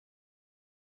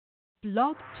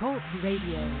Blog Talk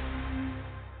Radio.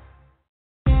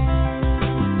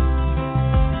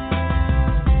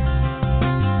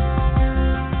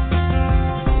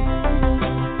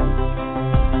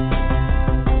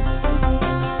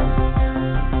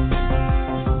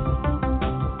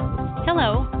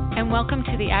 Hello, and welcome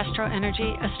to the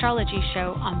AstroEnergy Astrology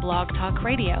Show on Blog Talk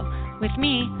Radio with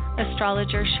me,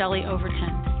 astrologer Shelley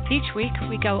Overton. Each week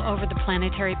we go over the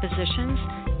planetary positions,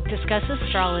 discuss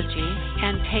astrology,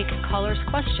 and take callers'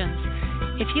 questions.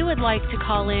 If you would like to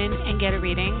call in and get a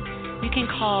reading, you can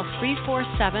call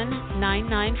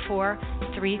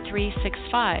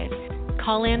 347-994-3365.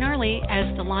 Call in early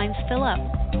as the lines fill up.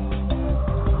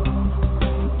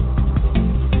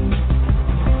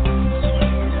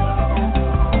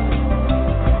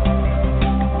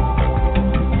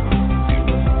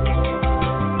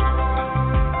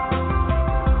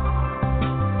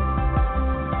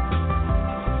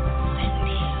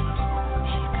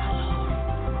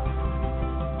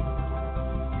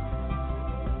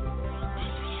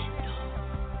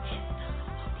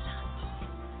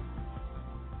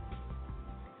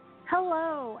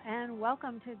 Hello, and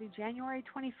welcome to the January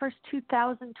 21st,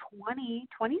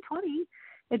 2020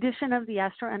 edition of the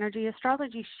AstroEnergy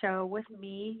Astrology Show with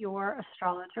me, your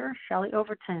astrologer, Shelley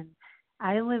Overton.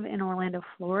 I live in Orlando,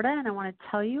 Florida, and I want to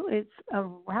tell you it's a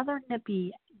rather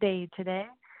nippy day today.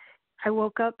 I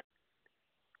woke up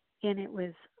and it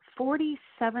was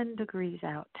 47 degrees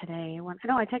out today.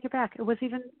 No, I take it back. It was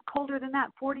even colder than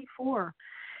that, 44.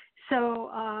 So,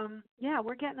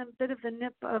 we're getting a bit of the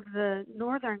nip of the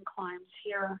northern climes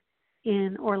here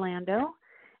in Orlando,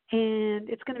 and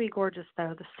it's going to be gorgeous,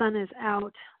 though. The sun is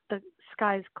out, the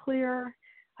sky's clear.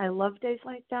 I love days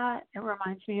like that. It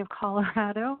reminds me of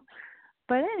Colorado.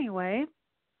 But anyway,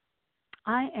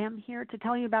 I am here to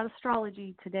tell you about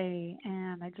astrology today,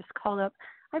 and I just called up.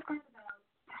 I've got about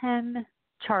 10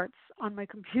 charts on my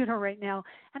computer right now,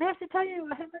 and I have to tell you,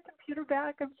 I have my computer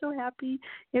back. I'm so happy.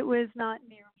 It was not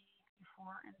near me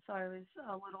before, and so I was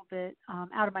a little bit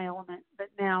out of my element, but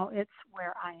now it's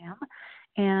where I am,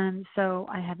 and so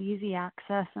I have easy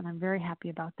access, and I'm very happy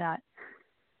about that.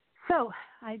 So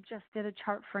I just did a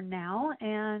chart for now,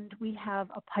 and we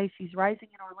have a Pisces rising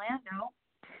in Orlando,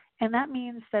 and that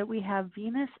means that we have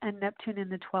Venus and Neptune in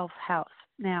the 12th house.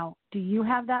 Now, do you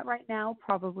have that right now?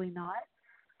 Probably not.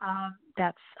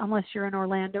 That's unless you're in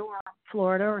Orlando or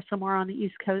Florida or somewhere on the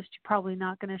East Coast, you're probably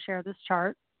not going to share this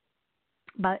chart,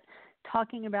 but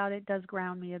talking about it does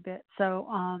ground me a bit, so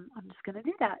I'm just going to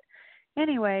do that.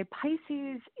 Anyway,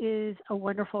 Pisces is a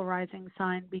wonderful rising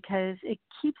sign because it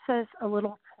keeps us a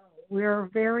little cool. We're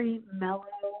very mellow,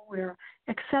 we're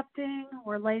accepting,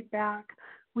 we're laid back.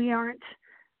 We aren't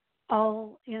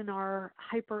all in our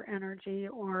hyper energy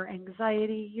or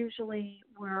anxiety. Usually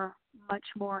we're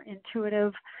much more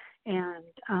intuitive and,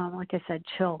 like I said,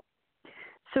 chill.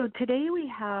 So today we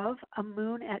have a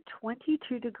moon at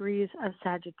 22 degrees of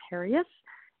Sagittarius,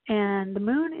 and the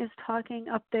moon is talking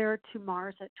up there to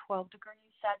Mars at 12 degrees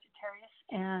Sagittarius,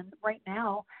 and right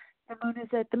now the moon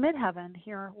is at the midheaven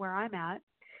here where I'm at.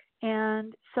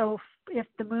 And so if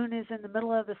the moon is in the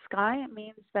middle of the sky, it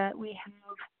means that we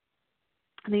have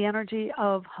the energy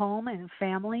of home and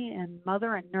family and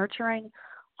mother and nurturing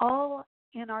all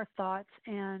in our thoughts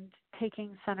and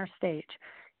taking center stage.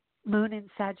 Moon in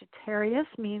Sagittarius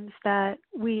means that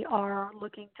we are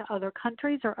looking to other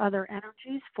countries or other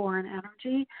energies, foreign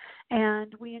energy,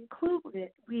 and we include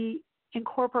it. We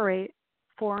incorporate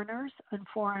foreigners and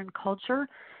foreign culture,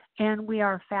 and we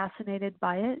are fascinated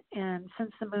by it. And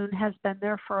since the moon has been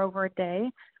there for over a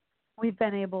day, we've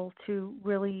been able to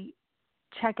really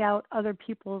check out other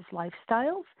people's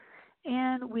lifestyles.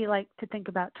 And we like to think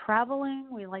about traveling.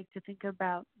 We like to think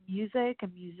about music,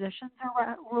 and musicians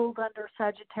are ruled under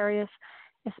Sagittarius,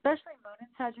 especially moon in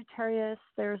Sagittarius.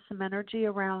 There's some energy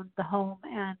around the home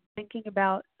and thinking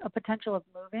about a potential of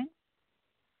moving.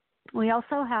 We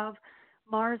also have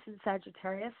Mars in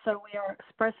Sagittarius, so we are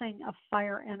expressing a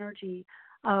fire energy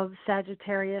of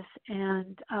Sagittarius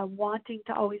and wanting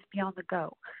to always be on the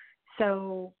go.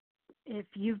 So if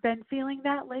you've been feeling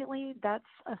that lately, that's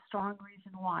a strong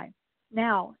reason why.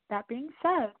 Now, that being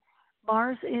said,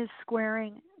 Mars is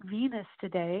squaring Venus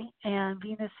today, and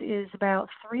Venus is about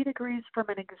 3 degrees from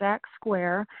an exact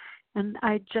square. And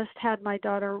I just had my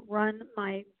daughter run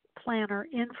my planner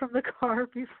in from the car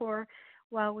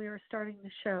while we were starting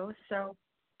the show. So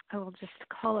I will just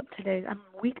call up today. I'm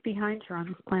a week behind her on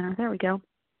this planner. There we go.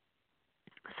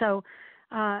 So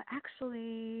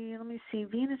actually, let me see.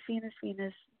 Venus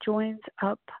joins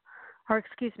up,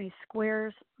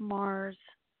 squares Mars.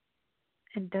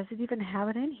 And does it even have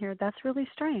it in here? That's really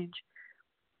strange.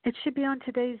 It should be on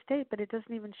today's date, but it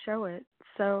doesn't even show it.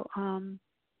 So, oh,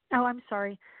 I'm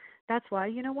sorry. That's why.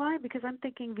 You know why? Because I'm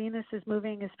thinking Venus is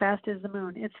moving as fast as the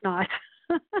moon. It's not.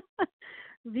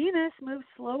 Venus moves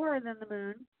slower than the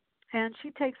moon, and she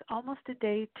takes almost a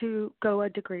day to go a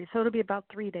degree. So it'll be about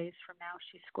 3 days from now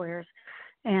she squares.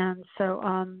 And so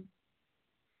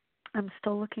I'm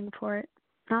still looking for it.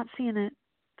 Not seeing it.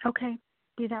 Okay,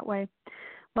 be that way.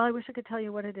 Well, I wish I could tell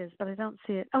you what it is, but I don't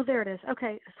see it. Oh, there it is.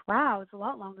 Okay. Wow, it's a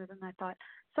lot longer than I thought.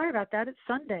 Sorry about that. It's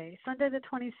Sunday the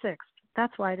 26th.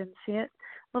 That's why I didn't see it.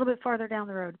 A little bit farther down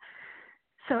the road.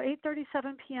 So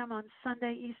 8:37 p.m. on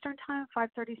Sunday Eastern Time,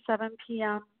 5:37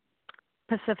 p.m.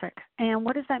 Pacific. And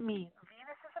what does that mean?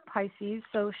 Venus is in Pisces,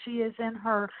 so she is in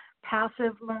her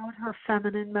passive mode, her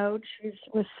feminine mode. She's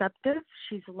receptive.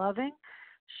 She's loving.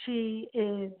 She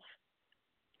is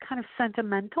kind of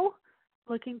sentimental,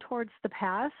 looking towards the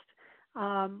past,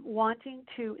 wanting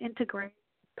to integrate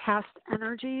past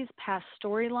energies, past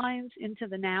storylines into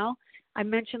the now. I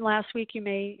mentioned last week you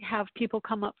may have people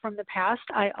come up from the past.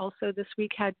 I also this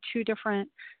week had 2 different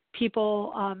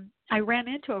people. I ran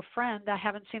into a friend I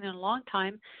haven't seen in a long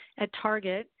time at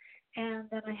Target, and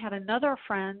then I had another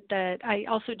friend that I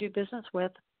also do business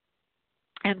with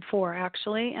and for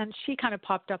actually, and she kind of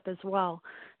popped up as well.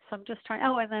 So I'm just trying.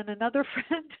 Oh, and then another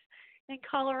friend in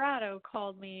Colorado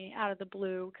called me out of the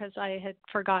blue because I had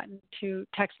forgotten to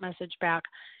text message back.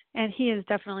 And he's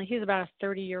about a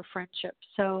 30-year friendship.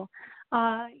 So,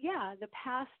 yeah, the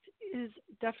past is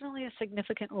definitely a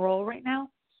significant role right now.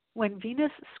 When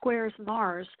Venus squares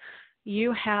Mars,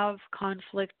 you have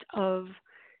conflict of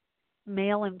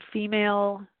male and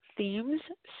female themes,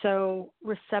 so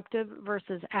receptive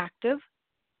versus active.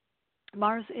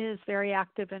 Mars is very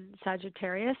active in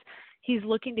Sagittarius. He's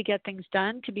looking to get things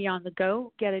done, to be on the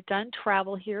go, get it done,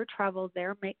 travel here, travel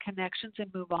there, make connections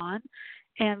and move on.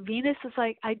 And Venus is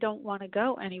like, I don't want to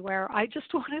go anywhere. I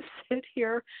just want to sit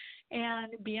here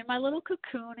and be in my little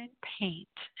cocoon and paint.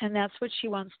 And that's what she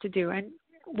wants to do. And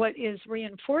what is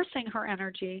reinforcing her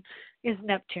energy is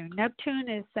Neptune. Neptune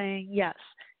is saying, yes,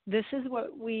 this is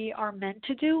what we are meant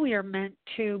to do. We are meant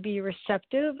to be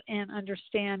receptive and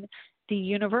understand the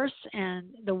universe and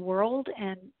the world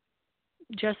and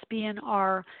just be in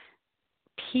our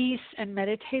peace and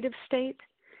meditative state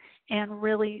and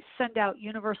really send out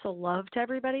universal love to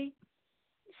everybody.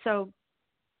 So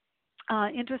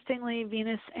interestingly,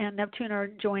 Venus and Neptune are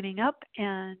joining up,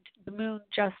 and the moon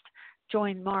just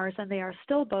joined Mars, and they are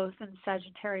still both in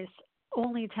Sagittarius,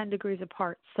 only 10 degrees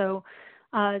apart. So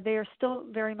they are still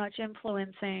very much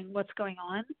influencing what's going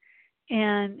on,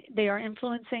 and they are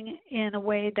influencing in a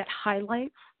way that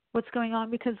highlights what's going on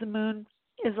because the moon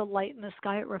is a light in the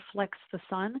sky. It reflects the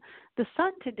sun. The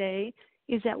sun today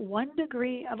is at 1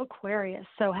 degree of Aquarius.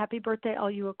 So happy birthday, all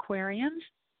you Aquarians.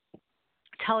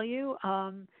 Tell you,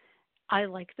 I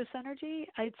like this energy.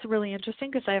 It's really interesting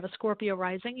because I have a Scorpio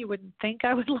rising. You wouldn't think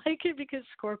I would like it because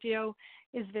Scorpio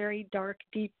is very dark,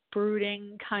 deep,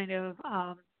 brooding, kind of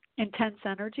intense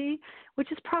energy,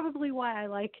 which is probably why I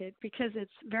like it because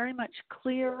it's very much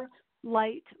clear,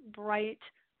 light, bright,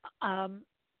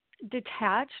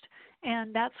 detached,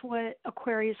 and that's what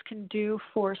Aquarius can do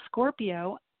for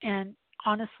Scorpio. And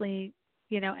honestly,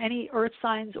 any earth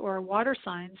signs or water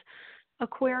signs,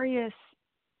 Aquarius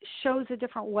shows a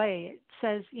different way. It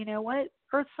says, you know what,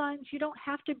 earth signs, you don't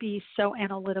have to be so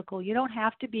analytical. You don't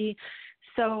have to be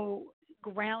so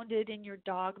grounded in your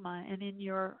dogma and in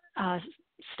your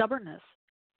stubbornness.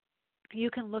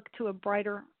 You can look to a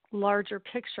brighter, larger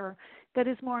picture that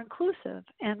is more inclusive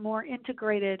and more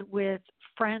integrated with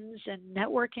friends and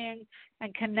networking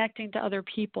and connecting to other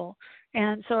people.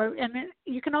 And so, and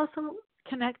you can also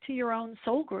connect to your own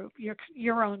soul group,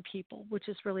 your own people, which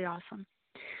is really awesome.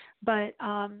 But,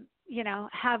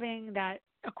 having that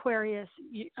Aquarius,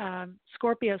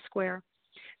 Scorpio square,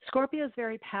 Scorpio is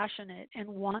very passionate and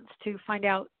wants to find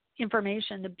out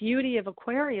information. The beauty of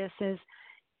Aquarius is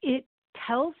it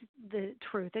tells the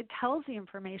truth. It tells the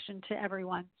information to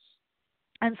everyone.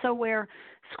 And so where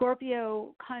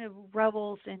Scorpio kind of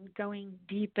revels in going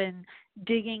deep and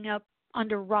digging up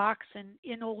under rocks and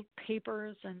in old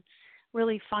papers and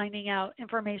really finding out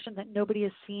information that nobody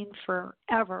has seen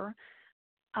forever,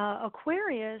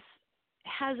 Aquarius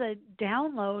has a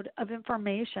download of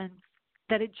information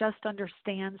that it just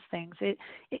understands things.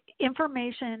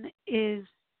 Information is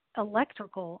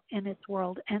electrical in its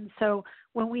world. And so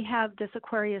when we have this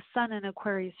Aquarius Sun and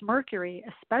Aquarius Mercury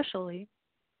especially,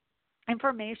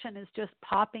 information is just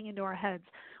popping into our heads.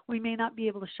 We may not be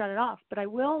able to shut it off, but I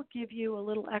will give you a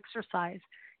little exercise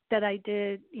that I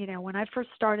did, when I first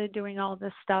started doing all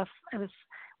this stuff. It was,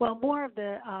 more of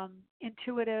the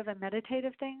intuitive and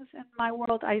meditative things in my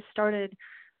world. I started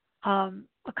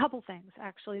a couple things,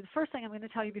 actually. The first thing I'm going to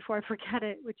tell you before I forget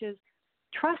it, which is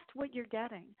trust what you're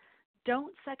getting.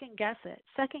 Don't second guess it.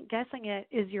 Second guessing it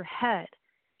is your head.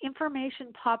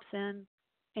 Information pops in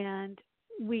and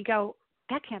we go,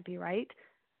 that can't be right.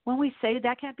 When we say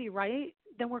that can't be right,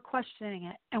 then we're questioning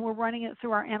it and we're running it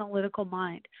through our analytical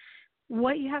mind.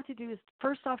 What you have to do is,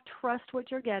 first off, trust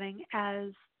what you're getting as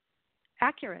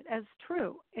accurate, as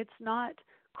true. It's not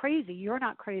crazy. You're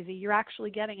not crazy. You're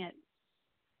actually getting it.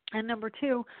 And number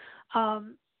two,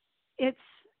 it's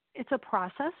a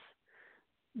process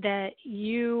that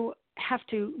you have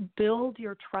to build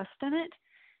your trust in it.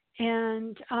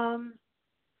 And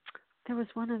there was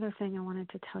one other thing I wanted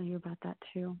to tell you about that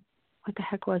too. What the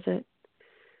heck was it?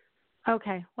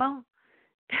 Okay, well,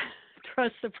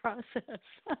 trust the process.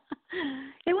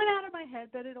 It went out of my head,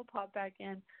 but it'll pop back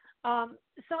in.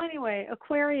 So anyway,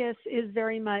 Aquarius is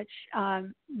very much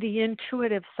the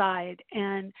intuitive side.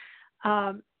 And,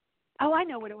 I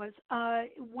know what it was.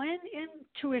 When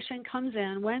intuition comes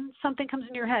in, when something comes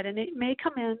into your head, and it may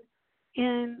come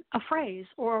in a phrase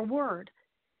or a word,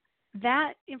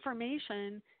 that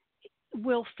information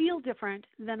will feel different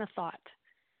than a thought.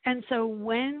 And so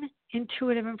when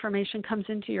intuitive information comes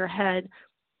into your head,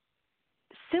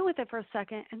 sit with it for a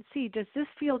second and see, does this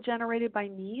feel generated by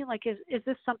me? Like, is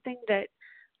this something that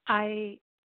I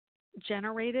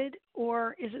generated,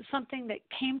 or is it something that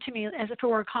came to me as if it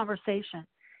were a conversation?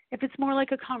 If it's more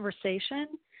like a conversation,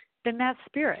 then that's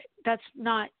spirit. That's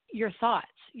not your thoughts.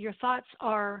 Your thoughts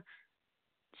are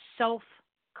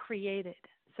self-created,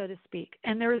 so to speak.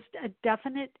 And there is a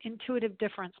definite intuitive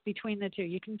difference between the two.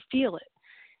 You can feel it.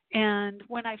 And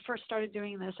when I first started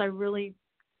doing this, I really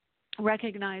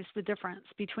recognized the difference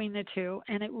between the two,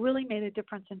 and it really made a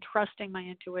difference in trusting my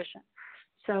intuition.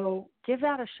 So give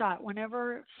that a shot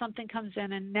whenever something comes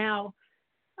in. And now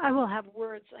I will have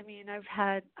words. I mean, I've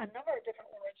had a number of different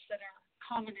words that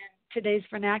are common in today's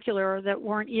vernacular that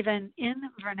weren't even in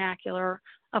vernacular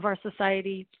of our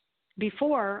society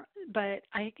before, but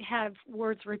I have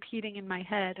words repeating in my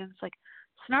head, and it's like,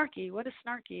 snarky. What is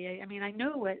snarky? I mean,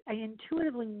 I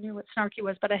intuitively knew what snarky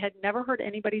was, but I had never heard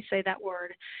anybody say that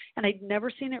word, and I'd never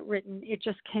seen it written. It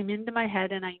just came into my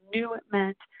head, and I knew it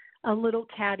meant a little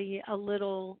catty, a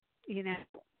little,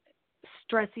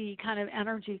 stressy kind of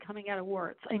energy coming out of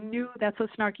words. I knew that's what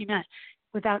snarky meant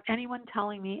without anyone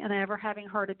telling me and ever having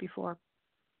heard it before.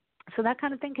 So that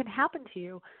kind of thing can happen to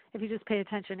you if you just pay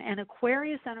attention. And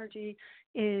Aquarius energy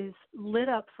is lit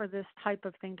up for this type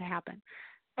of thing to happen.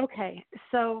 Okay,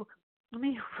 so let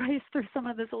me race through some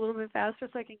of this a little bit faster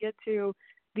so I can get to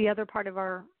the other part of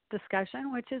our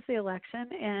discussion, which is the election.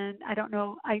 And I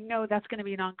know that's going to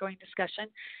be an ongoing discussion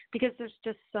because there's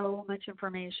just so much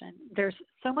information. There's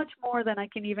so much more than I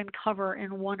can even cover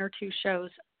in one or two shows,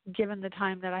 given the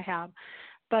time that I have.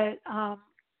 But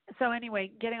so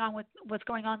anyway, getting on with what's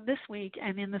going on this week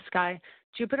and in the sky.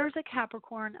 Jupiter's at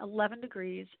Capricorn, 11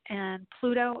 degrees, and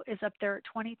Pluto is up there at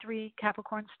 23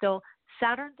 Capricorn still.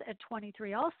 Saturn's at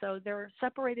 23 also. They're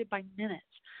separated by minutes.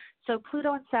 So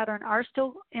Pluto and Saturn are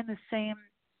still in the same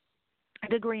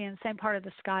degree in the same part of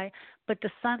the sky, but the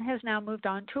sun has now moved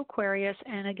on to Aquarius,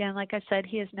 and again, like I said,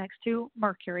 he is next to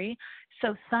Mercury.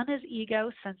 So sun is ego,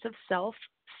 sense of self.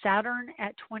 Saturn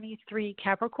at 23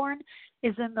 Capricorn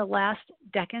is in the last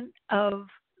decan of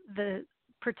the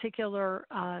particular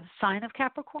sign of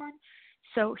Capricorn.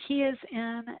 So he is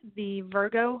in the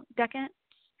Virgo decan,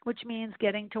 which means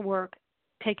getting to work,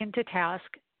 taken to task.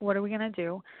 What are we going to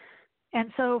do?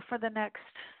 And so for the next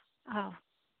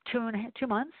 2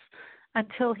 months,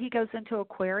 until he goes into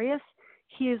Aquarius,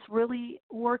 he is really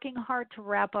working hard to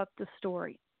wrap up the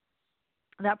story.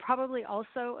 That probably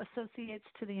also associates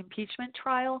to the impeachment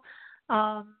trial.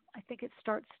 I think it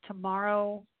starts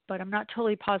tomorrow, but I'm not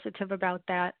totally positive about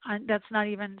that. That's not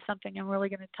even something I'm really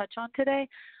going to touch on today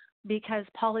because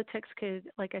politics could,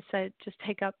 like I said, just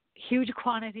take up huge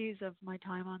quantities of my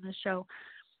time on this show.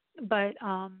 But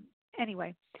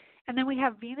anyway, and then we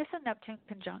have Venus and Neptune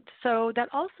conjunct. So that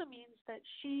also means that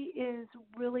she is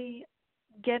really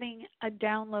getting a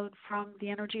download from the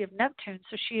energy of Neptune.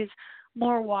 So she is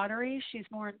more watery. She's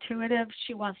more intuitive.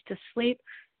 She wants to sleep.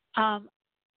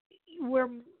 We're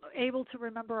able to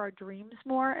remember our dreams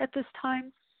more at this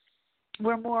time.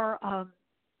 We're more,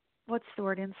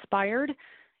 inspired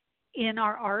in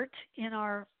our art, in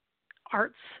our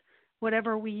arts,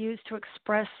 whatever we use to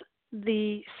express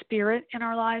the spirit in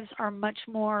our lives are much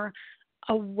more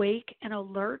awake and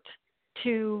alert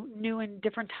to new and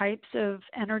different types of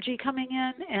energy coming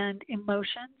in and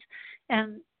emotions.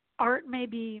 And art may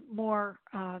be more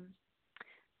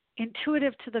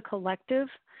intuitive to the collective,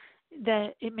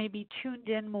 that it may be tuned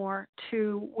in more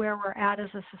to where we're at as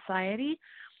a society.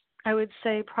 I would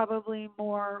say probably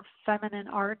more feminine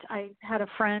art. I had a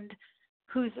friend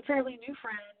who's a fairly new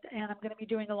friend, and I'm going to be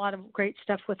doing a lot of great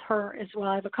stuff with her as well.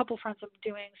 I have a couple friends I'm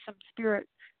doing some spirit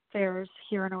fairs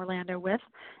here in Orlando with,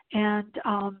 and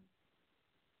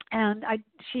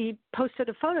she posted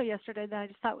a photo yesterday that I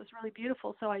just thought was really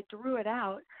beautiful, so I drew it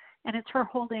out, and it's her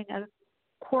holding a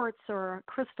quartz or a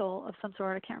crystal of some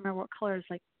sort. I can't remember what color. It's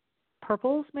like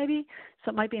purples maybe, so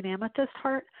it might be an amethyst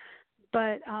heart.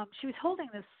 But she was holding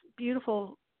this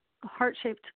beautiful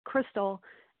heart-shaped crystal,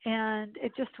 and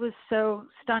it just was so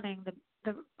stunning,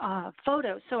 the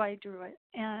photo, so I drew it.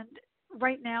 And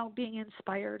right now, being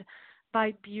inspired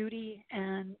by beauty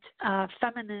and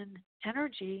feminine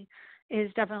energy is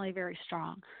definitely very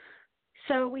strong.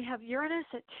 So we have Uranus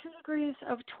at 2 degrees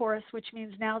of Taurus, which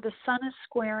means now the sun is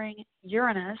squaring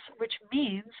Uranus, which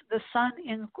means the sun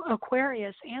in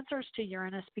Aquarius answers to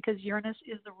Uranus because Uranus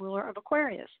is the ruler of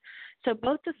Aquarius. So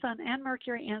both the sun and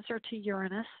Mercury answer to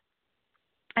Uranus,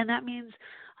 and that means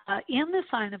in the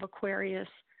sign of Aquarius,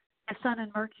 the sun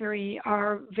and Mercury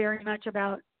are very much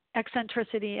about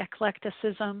eccentricity,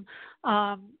 eclecticism,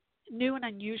 new and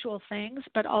unusual things,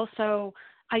 but also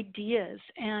ideas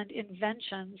and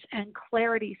inventions and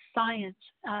clarity, science,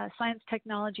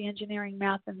 technology, engineering,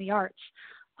 math, and the arts.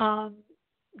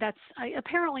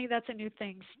 Apparently that's a new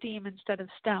thing, STEAM instead of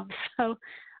STEM. So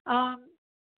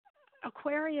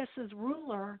Aquarius's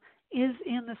ruler is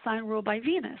in the sign ruled by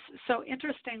Venus. So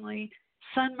interestingly,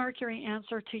 Sun, Mercury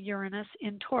answer to Uranus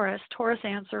in Taurus. Taurus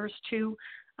answers to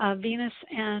Venus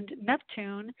and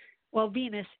Neptune. Well,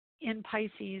 Venus in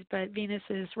Pisces, but Venus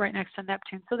is right next to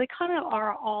Neptune. So they kind of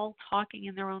are all talking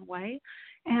in their own way.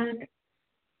 And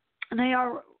they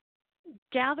are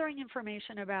gathering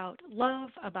information about love,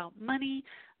 about money,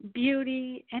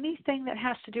 beauty, anything that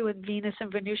has to do with Venus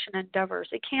and Venusian endeavors.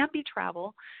 It can be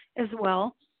travel as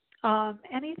well.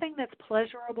 Anything that's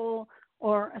pleasurable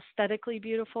or aesthetically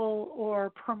beautiful or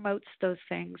promotes those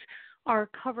things are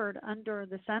covered under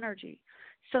this energy.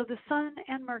 So the Sun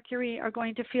and Mercury are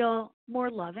going to feel more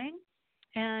loving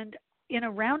and, in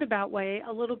a roundabout way,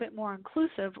 a little bit more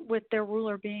inclusive with their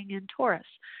ruler being in Taurus.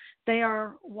 They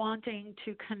are wanting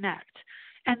to connect.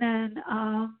 And then,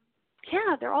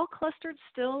 they're all clustered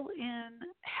still in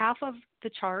half of the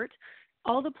chart.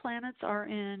 All the planets are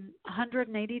in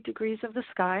 180 degrees of the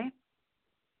sky,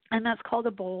 and that's called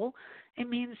a bowl. It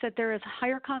means that there is a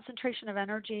higher concentration of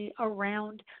energy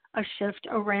around a shift,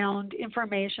 around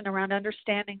information, around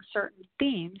understanding certain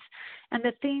themes. And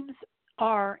the themes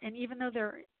are, and even though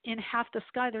they're in half the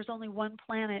sky, there's only one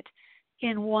planet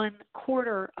in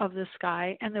 1/4 of the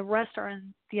sky, and the rest are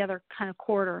in the other kind of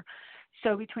quarter,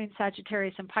 so between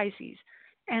Sagittarius and Pisces.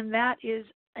 And that is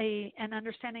an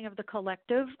understanding of the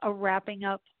collective, a wrapping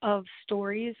up of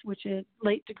stories, which is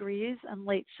late degrees and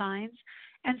late signs.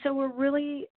 And so we're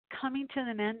really coming to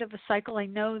an end of a cycle. I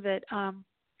know that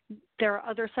there are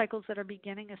other cycles that are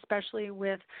beginning, especially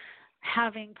with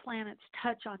having planets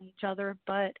touch on each other,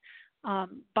 but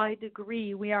by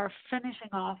degree, we are finishing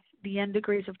off the end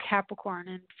degrees of Capricorn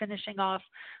and finishing off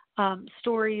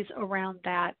stories around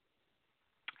that.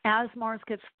 As Mars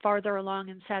gets farther along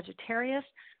in Sagittarius,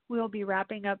 we will be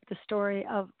wrapping up the story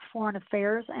of foreign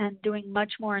affairs and doing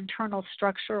much more internal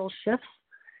structural shifts.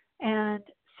 And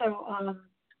so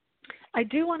I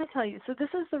do want to tell you, so this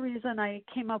is the reason I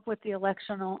came up with the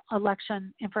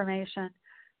election information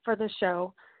for the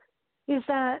show, is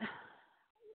that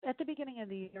at the beginning of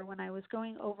the year when I was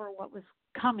going over what was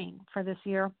coming for this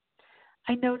year,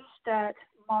 I noticed that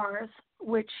Mars,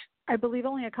 which I believe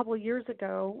only a couple of years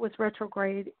ago was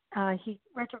retrograde, he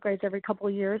retrogrades every couple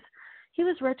of years, he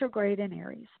was retrograde in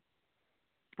Aries.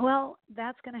 Well,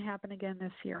 that's going to happen again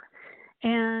this year.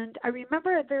 And I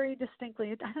remember it very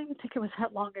distinctly. I don't even think it was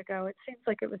that long ago. It seems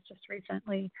like it was just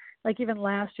recently, like even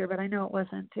last year, but I know it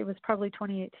wasn't. It was probably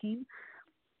 2018.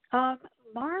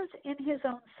 Mars in his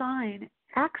own sign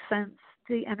accents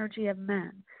the energy of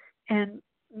men and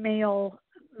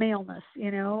maleness,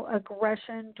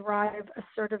 aggression, drive,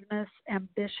 assertiveness,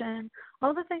 ambition,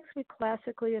 all the things we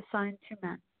classically assign to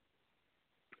men.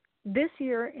 This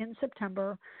year in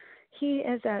September, he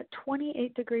is at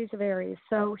 28 degrees of Aries.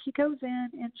 So he goes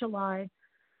in July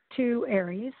to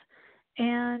Aries,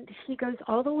 and he goes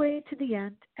all the way to the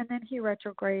end, and then he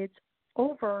retrogrades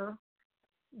over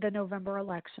the November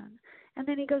election. And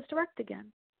then he goes direct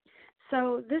again.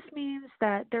 So this means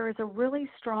that there is a really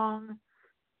strong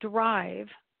drive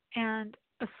and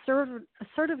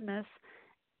assertiveness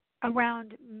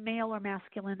around male or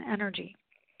masculine energy.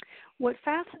 What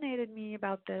fascinated me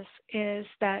about this is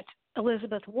that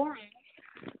Elizabeth Warren,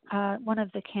 one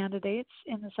of the candidates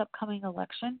in this upcoming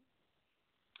election,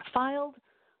 filed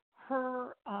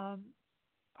her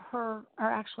her, or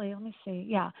actually, let me see.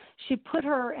 Yeah, she put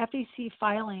her FEC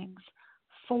filings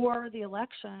for the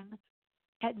election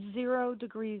at 0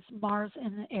 degrees Mars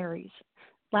in Aries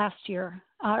last year,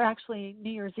 or actually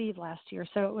New Year's Eve last year.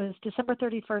 So it was December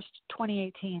 31st,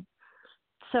 2018.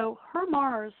 So her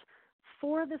Mars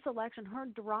for this election, her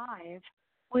drive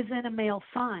was in a male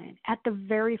sign at the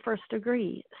very first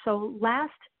degree. So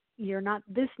last year, not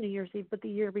this New Year's Eve, but the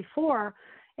year before,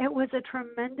 it was a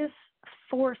tremendous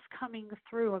force coming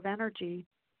through of energy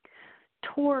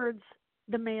towards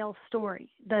the male story,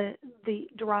 the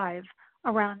drive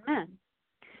around men.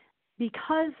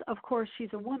 Because, of course, she's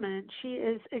a woman, she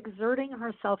is exerting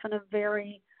herself in a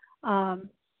very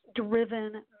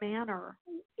driven manner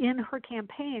in her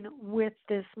campaign with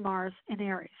this Mars in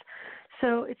Aries.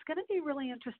 So it's going to be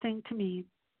really interesting to me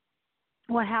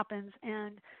what happens.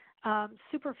 And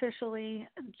superficially,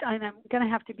 and I'm going to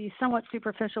have to be somewhat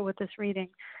superficial with this reading,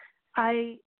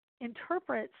 I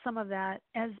interpret some of that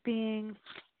as being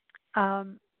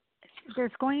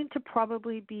there's going to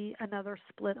probably be another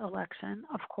split election,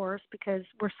 of course, because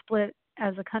we're split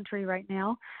as a country right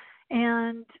now.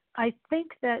 And I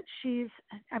think that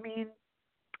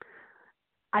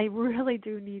I really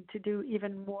do need to do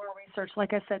even more research.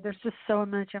 Like I said, there's just so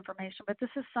much information, but this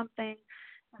is something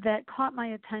that caught my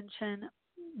attention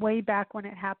way back when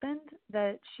it happened,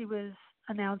 that she was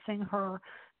announcing her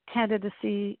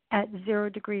candidacy at 0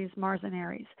 degrees Mars in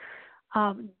Aries.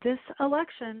 This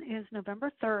election is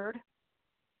November 3rd,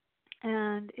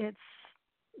 and it's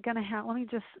going to have,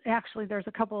 there's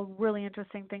a couple of really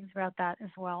interesting things about that as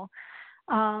well.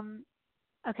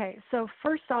 Okay, so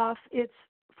first off, it's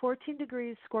 14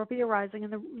 degrees Scorpio rising,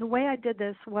 and the way I did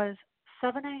this was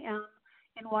 7 a.m.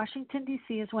 in Washington,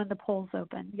 D.C. is when the polls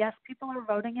open. Yes, people are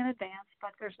voting in advance,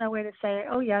 but there's no way to say,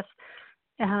 oh, yes,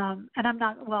 and I'm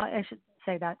not, well, I shouldn't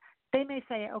say that. They may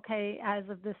say, okay, as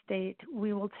of this date,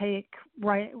 we will take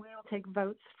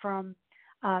votes from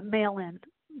mail-in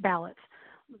ballots.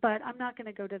 But I'm not going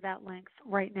to go to that length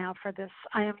right now for this.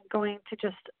 I am going to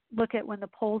just look at when the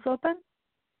polls open,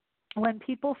 when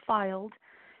people filed,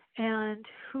 and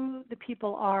who the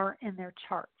people are in their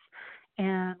charts.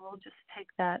 And we'll just take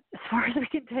that as far as we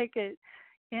can take it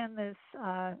in this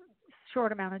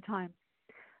short amount of time.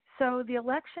 So the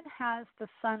election has the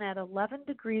sun at 11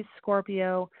 degrees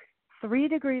Scorpio, 3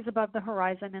 degrees above the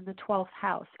horizon in the 12th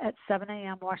house at 7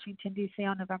 a.m. Washington, D.C.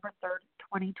 on November 3rd,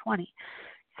 2020.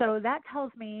 So that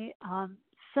tells me,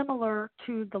 similar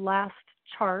to the last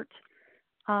chart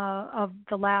of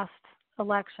the last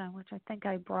election, which I think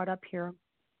I brought up here.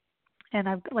 And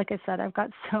like I said, I've got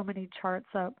so many charts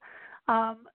up.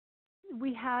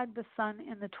 We had the sun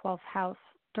in the 12th house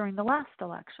during the last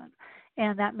election.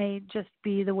 And that may just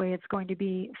be the way it's going to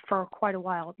be for quite a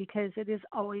while, because it is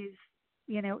always,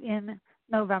 in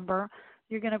November,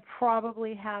 you're going to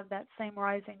probably have that same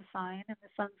rising sign, and the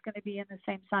sun's going to be in the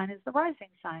same sign as the rising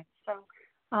sign. So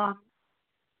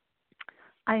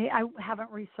I haven't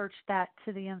researched that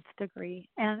to the nth degree.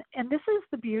 And this is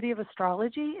the beauty of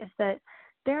astrology, is that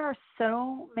there are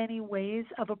so many ways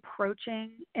of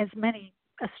approaching, as many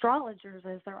astrologers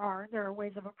as there are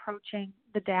ways of approaching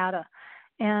the data.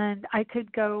 And I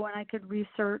could go and I could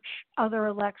research other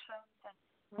elections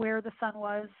and where the sun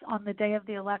was on the day of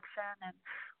the election and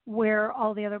where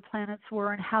all the other planets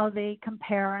were and how they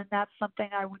compare. And that's something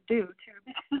I would do too,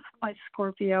 because of my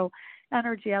Scorpio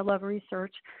energy. I love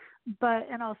research.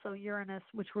 And also Uranus,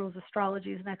 which rules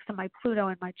astrology, is next to my Pluto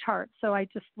in my chart. So I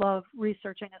just love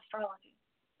researching astrology.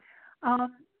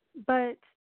 But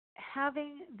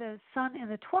having the sun in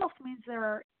the 12th means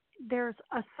there's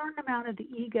a certain amount of the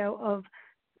ego of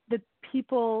the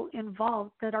people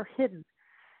involved that are hidden.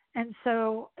 And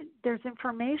so there's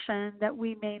information that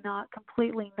we may not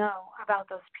completely know about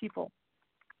those people.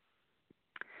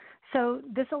 So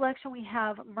this election, we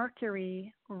have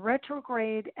Mercury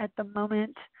retrograde at the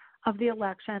moment of the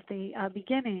election, at the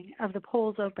beginning of the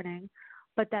polls opening.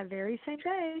 But that very same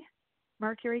day,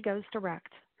 Mercury goes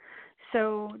direct.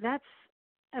 So that's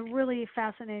a really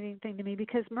fascinating thing to me,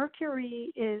 because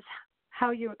Mercury is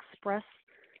how you express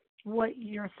what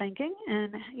you're thinking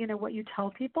and, what you tell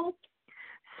people.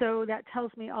 So that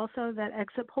tells me also that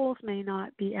exit polls may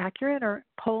not be accurate, or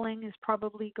polling is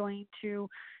probably going to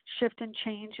shift and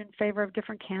change in favor of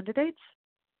different candidates.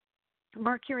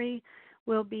 Mercury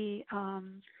will be, let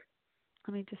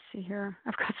me just see here.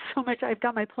 I've got so much. I've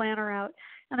got my planner out,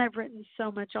 and I've written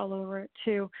so much all over it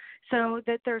too. So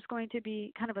that there's going to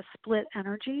be kind of a split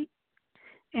energy.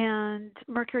 And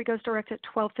Mercury goes direct at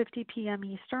 12:50 p.m.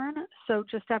 Eastern. So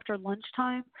just after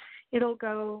lunchtime, it'll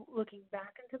go looking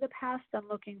back into the past and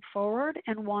looking forward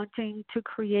and wanting to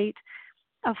create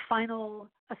a final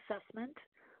assessment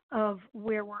of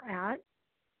where we're at.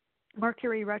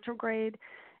 Mercury retrograde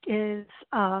is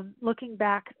looking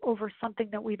back over something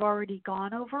that we've already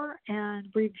gone over and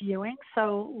reviewing.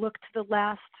 So look to the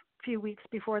last few weeks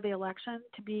before the election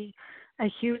to be a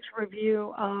huge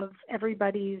review of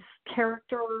everybody's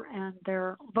character and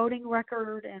their voting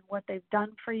record and what they've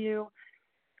done for you.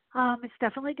 It's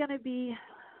definitely going to be,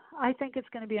 I think it's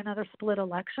going to be another split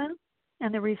election.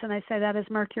 And the reason I say that is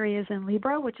Mercury is in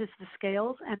Libra, which is the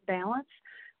scales and balance.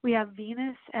 We have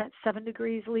Venus at 7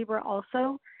 degrees Libra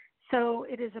also. So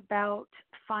it is about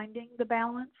finding the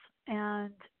balance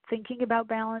and thinking about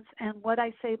balance. And what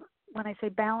I say when I say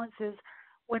balance is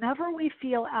whenever we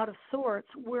feel out of sorts,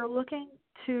 we're looking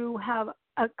to have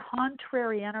a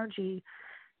contrary energy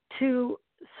to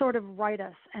sort of right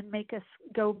us and make us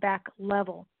go back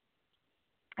level.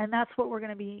 And that's what we're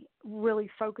going to be really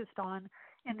focused on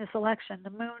in this election. The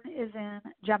moon is in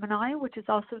Gemini, which is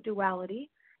also duality.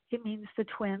 It means the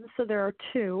twins, so there are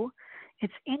two.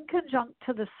 It's in conjunct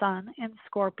to the sun in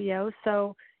Scorpio,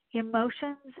 so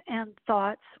emotions and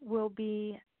thoughts will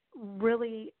be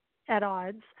really at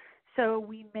odds. So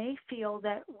we may feel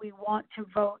that we want to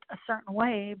vote a certain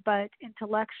way, but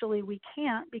intellectually we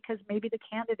can't because maybe the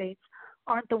candidates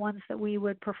aren't the ones that we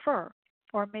would prefer.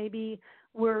 Or maybe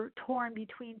we're torn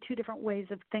between two different ways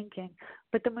of thinking.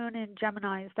 But the moon in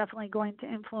Gemini is definitely going to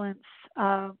influence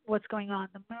what's going on.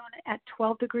 The moon at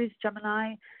 12 degrees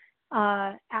Gemini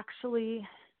actually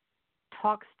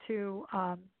talks to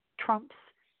Trump's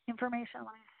information. Let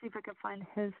me see if I can find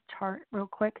his chart real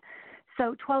quick.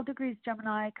 So 12 degrees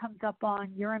Gemini comes up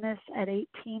on Uranus at 18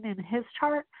 in his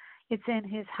chart. It's in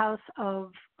his house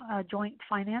of joint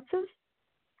finances.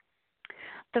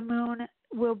 The moon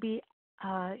will be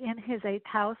in his 8th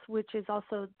house, which is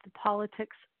also the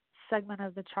politics segment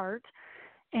of the chart.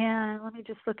 And let me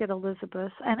just look at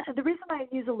Elizabeth. And the reason I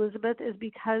use Elizabeth is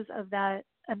because of that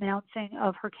announcing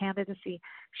of her candidacy.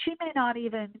 She may not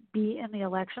even be in the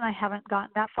election. I haven't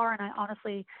gotten that far, and I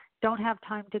honestly don't have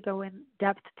time to go in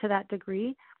depth to that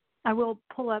degree. I will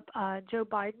pull up Joe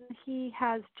Biden. He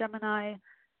has Gemini.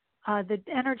 The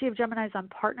energy of Gemini is on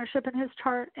partnership in his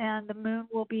chart, and the moon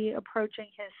will be approaching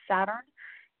his Saturn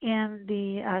in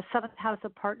the 7th house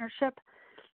of partnership,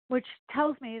 which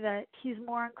tells me that he's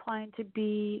more inclined to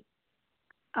be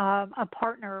a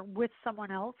partner with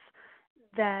someone else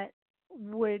that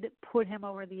would put him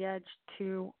over the edge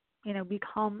to,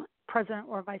 become president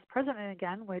or vice president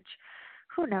again, which,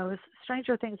 who knows?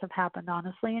 Stranger things have happened,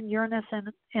 honestly. And Uranus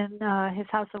in his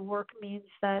house of work means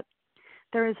that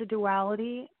there is a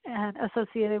duality and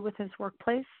associated with his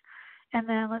workplace. And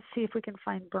then let's see if we can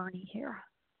find Bernie here.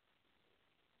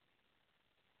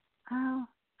 Oh,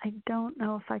 I don't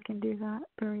know if I can do that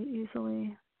very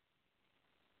easily.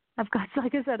 I've got,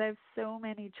 like I said, I have so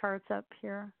many charts up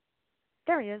here.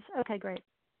 There he is. Okay, great.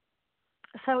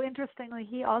 So interestingly,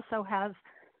 he also has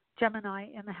Gemini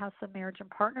in the house of marriage and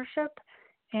partnership,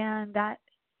 and that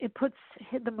it puts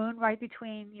the moon right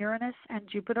between Uranus and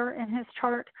Jupiter in his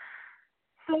chart.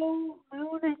 So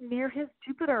moon near his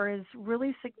Jupiter is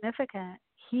really significant.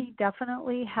 He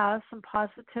definitely has some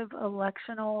positive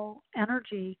electional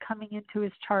energy coming into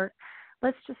his chart.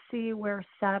 Let's just see where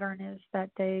Saturn is that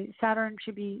day. Saturn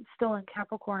should be still in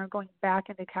Capricorn or going back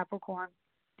into Capricorn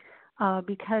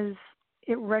because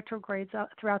it retrogrades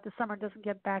throughout the summer, doesn't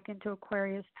get back into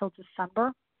Aquarius till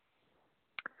December.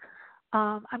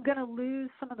 I'm going to lose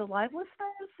some of the live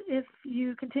listeners. If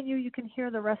you continue, you can hear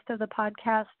the rest of the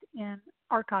podcast in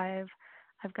archive.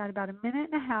 I've got about a minute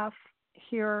and a half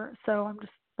here, so I'm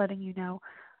just letting you know.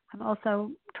 I'm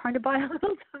also trying to buy a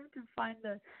little time to find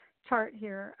the chart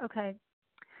here. Okay.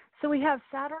 So we have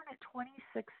Saturn at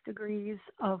 26 degrees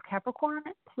of Capricorn,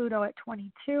 Pluto at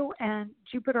 22, and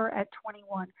Jupiter at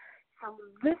 21. So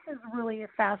this is really a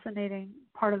fascinating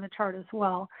part of the chart as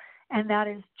well, and that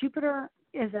is Jupiter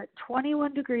is at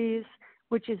 21 degrees,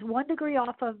 which is 1 degree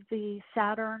off of the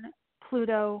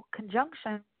Saturn-Pluto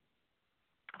conjunction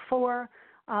for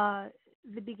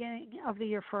the beginning of the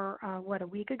year for, a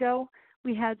week ago.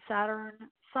 We had Saturn,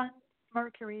 Sun,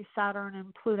 Mercury, Saturn,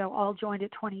 and Pluto all joined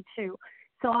at 22.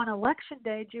 So on election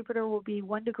day, Jupiter will be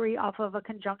 1 degree off of a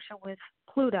conjunction with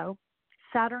Pluto.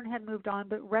 Saturn had moved on,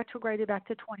 but retrograded back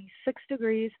to 26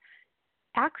 degrees.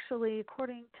 Actually,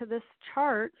 according to this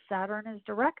chart, Saturn is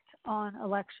direct on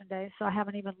election day, so I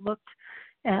haven't even looked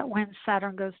at when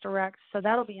Saturn goes direct, so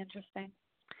that'll be interesting.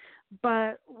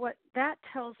 But what that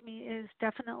tells me is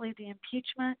definitely the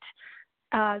impeachment.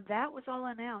 That was all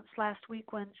announced last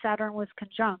week when Saturn was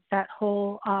conjunct, that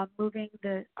whole moving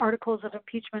the articles of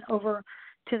impeachment over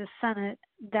to the Senate.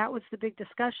 That was the big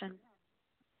discussion.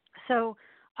 So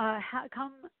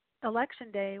come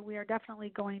election day, we are definitely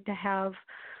going to have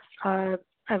a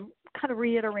kind of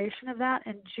reiteration of that.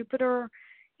 And Jupiter,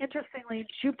 interestingly,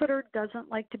 Jupiter doesn't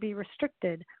like to be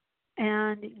restricted.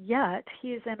 And yet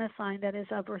he is in a sign that is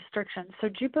of restriction. So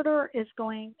Jupiter is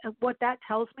going, what that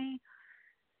tells me,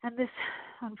 and this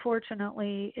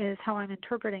unfortunately is how I'm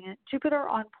interpreting it, Jupiter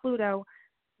on Pluto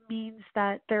means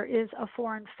that there is a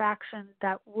foreign faction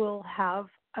that will have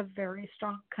a very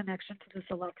strong connection to this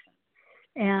election.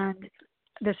 And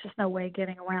there's just no way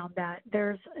getting around that.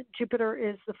 Jupiter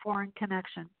is the foreign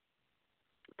connection.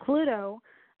 Pluto,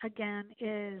 again,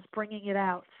 is bringing it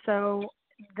out. So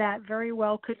that very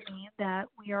well could mean that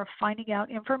we are finding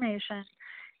out information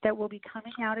that will be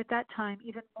coming out at that time,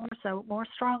 even more so, more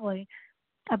strongly,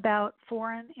 about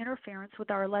foreign interference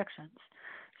with our elections.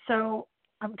 So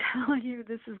I'm telling you,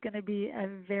 this is going to be a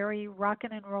very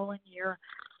rockin' and rolling year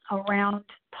around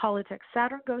politics.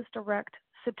 Saturn goes direct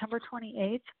September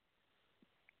 28th.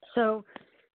 So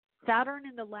Saturn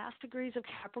in the last degrees of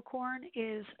Capricorn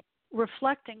is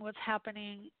reflecting what's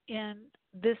happening in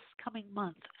this coming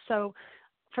month. So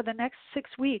for the next 6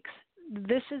 weeks,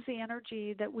 this is the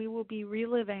energy that we will be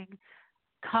reliving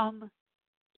come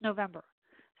November.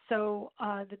 So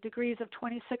the degrees of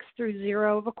 26 through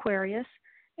 0 of Aquarius,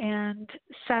 and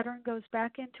Saturn goes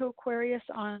back into Aquarius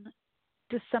on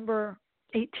December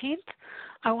 18th.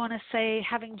 I want to say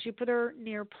having Jupiter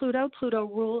near Pluto. Pluto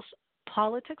rules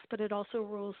politics, but it also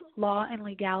rules law and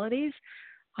legalities.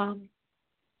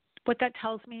 What that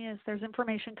tells me is there's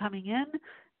information coming in.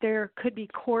 There could be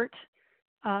court.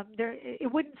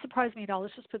 It wouldn't surprise me at all.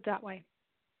 Let's just put it that way.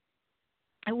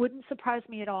 It wouldn't surprise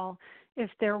me at all if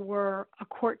there were a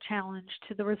court challenge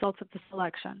to the results of this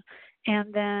election.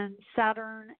 And then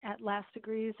Saturn at last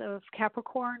degrees of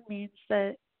Capricorn means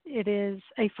that it is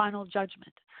a final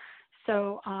judgment.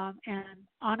 So, and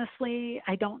honestly,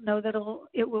 I don't know that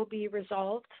it will be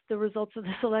resolved, the results of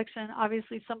this election.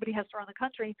 Obviously, somebody has to run the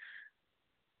country.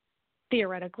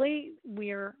 Theoretically,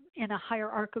 we're in a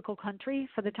hierarchical country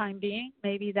for the time being.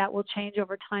 Maybe that will change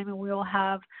over time and we'll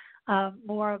have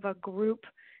more of a group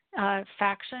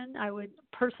faction. I would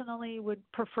personally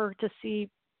prefer to see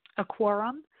a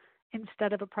quorum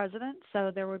instead of a president.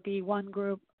 So there would be one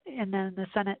group and then the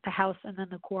Senate, the House, and then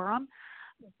the quorum.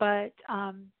 But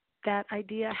that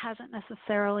idea hasn't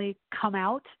necessarily come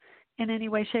out in any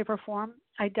way, shape, or form.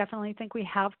 I definitely think we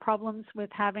have problems with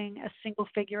having a single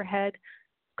figurehead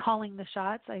calling the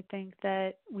shots. I think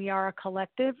that we are a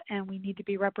collective and we need to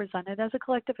be represented as a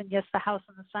collective. And yes, the House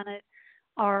and the Senate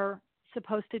are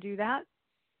supposed to do that,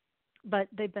 but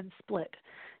they've been split.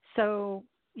 So,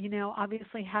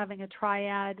 obviously having a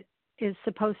triad is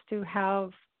supposed to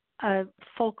have a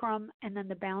fulcrum and then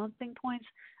the balancing points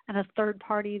and a third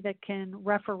party that can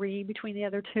referee between the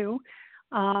other two.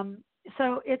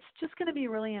 So it's just going to be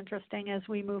really interesting as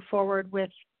we move forward with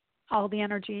all the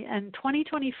energy. And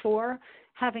 2024,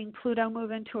 having Pluto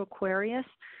move into Aquarius,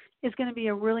 is going to be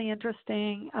a really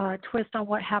interesting twist on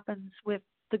what happens with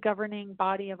the governing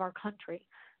body of our country,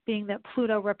 being that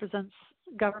Pluto represents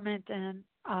government and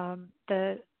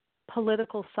the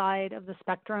political side of the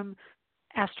spectrum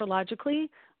astrologically,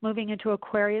 moving into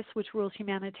Aquarius, which rules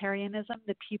humanitarianism,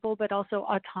 the people, but also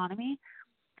autonomy.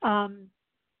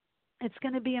 It's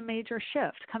going to be a major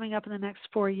shift coming up in the next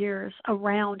 4 years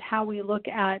around how we look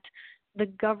at the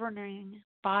governing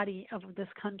body of this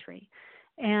country.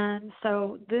 And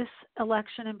so this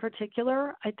election in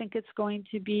particular, I think it's going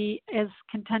to be as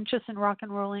contentious and rock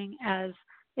and rolling as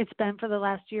it's been for the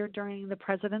last year during the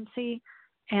presidency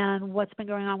and what's been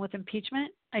going on with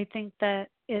impeachment. I think that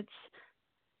it's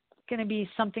going to be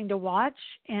something to watch,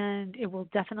 and it will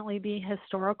definitely be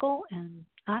historical, and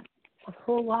not a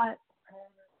whole lot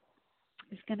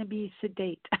is going to be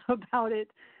sedate about it.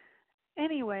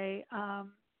 Anyway,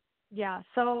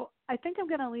 so I think I'm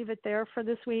going to leave it there for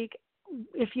this week.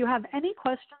 If you have any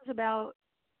questions about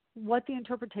what the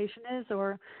interpretation is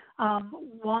or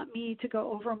want me to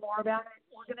go over more about it,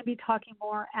 we're going to be talking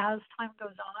more as time goes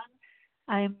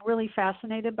on. I'm really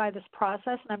fascinated by this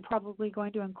process, and I'm probably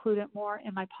going to include it more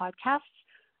in my podcasts.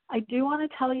 I do want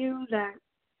to tell you that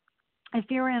if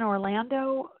you're in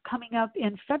Orlando coming up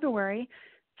in February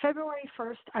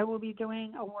 1st, I will be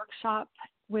doing a workshop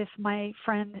with my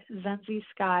friend Zenzi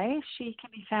Sky. She can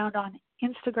be found on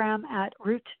Instagram at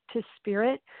Root to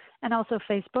Spirit and also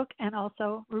Facebook and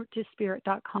also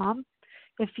roottospirit.com.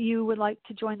 If you would like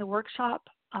to join the workshop,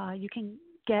 you can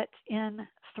get in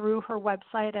through her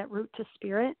website at Root to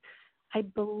Spirit. I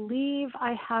believe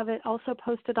I have it also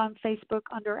posted on Facebook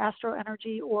under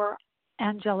AstroEnergy or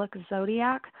Angelic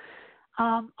Zodiac.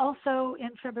 Also in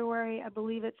February, I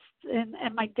believe and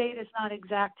my date is not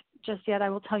exact just yet. I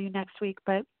will tell you next week,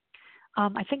 but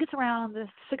I think it's around the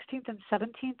 16th and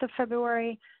 17th of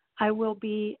February. I will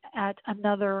be at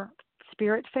another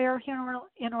spirit fair here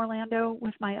in Orlando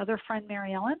with my other friend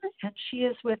Mary Ellen, and she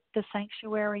is with the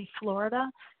Sanctuary Florida.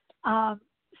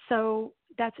 So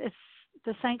it's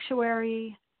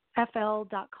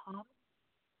thesanctuaryfl.com,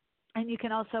 and you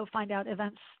can also find out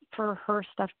events for her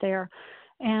stuff there,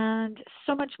 and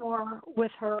so much more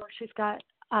with her. She's got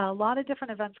a lot of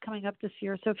different events coming up this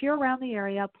year. So if you're around the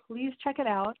area, please check it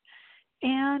out.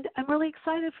 And I'm really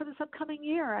excited for this upcoming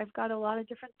year. I've got a lot of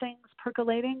different things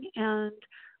percolating and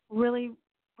really,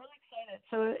 really excited.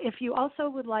 So if you also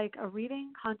would like a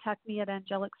reading, contact me at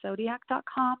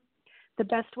angeliczodiac.com. The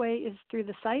best way is through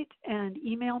the site and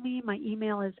email me. My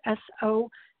email is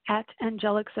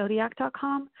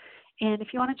so@angeliczodiac.com. And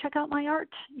if you want to check out my art,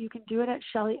 you can do it at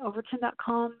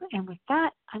shelleyoverton.com. And with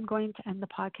that, I'm going to end the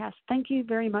podcast. Thank you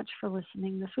very much for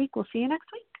listening this week. We'll see you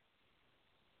next week.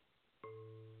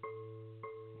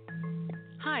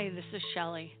 Hi, this is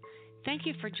Shelley. Thank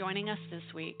you for joining us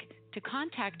this week. To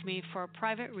contact me for a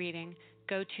private reading,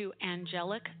 go to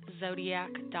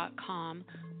angeliczodiac.com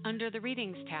under the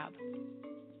Readings tab.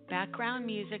 Background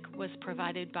music was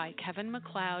provided by Kevin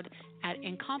MacLeod at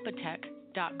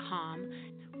incompetech.com,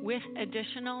 with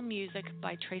additional music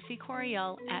by Tracy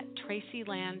Coriel at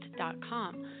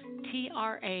tracyland.com,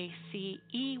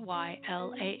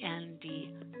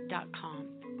 TRACEYLAND.com.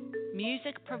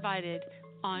 Music provided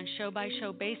on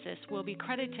show-by-show basis will be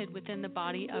credited within the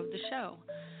body of the show.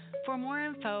 For more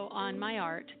info on my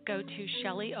art, go to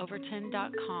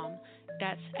shelleyoverton.com.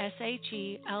 That's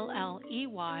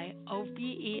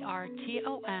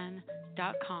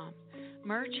SHELLEYOVERTON.com.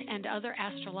 Merch and other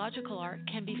astrological art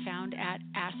can be found at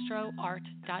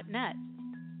astroart.net.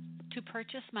 To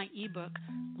purchase my ebook,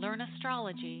 Learn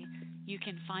Astrology, you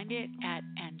can find it at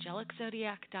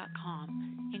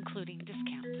angeliczodiac.com, including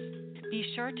discounts. Be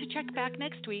sure to check back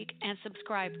next week and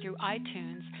subscribe through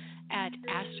iTunes at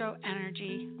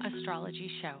AstroEnergy Astrology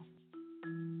Show.